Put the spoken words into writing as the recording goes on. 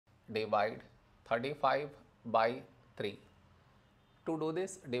divide 35 by 3. To do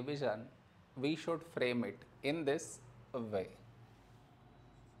this division, we should frame it in this way.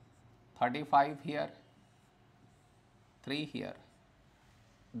 35 here, 3 here.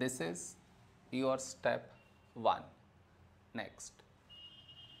 This is your step 1. Next,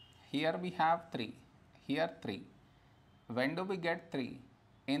 here we have 3, here 3. When do we get 3?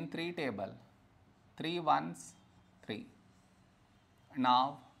 In 3 table, 3 ones 3.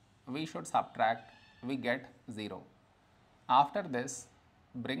 Now we should subtract, we get 0. After this,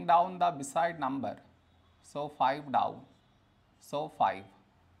 bring down the beside number, so 5 down, so 5.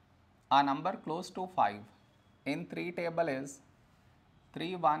 A number close to 5 in 3 table is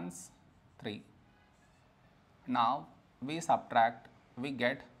 3 ones 3. Now we subtract, we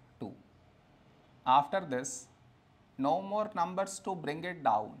get 2. After this, no more numbers to bring it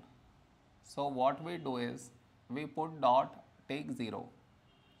down. So what we do is, we put dot, take 0.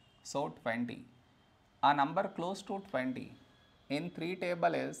 So 20. A number close to 20 in 3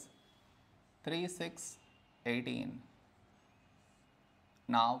 table is 3, 6, 18.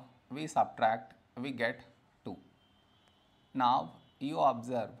 Now we subtract, we get 2. Now you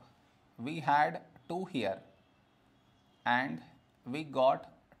observe, we had 2 here and we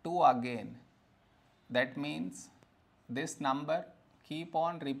got 2 again. That means this number keep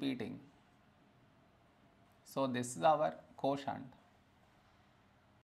on repeating. So this is our quotient.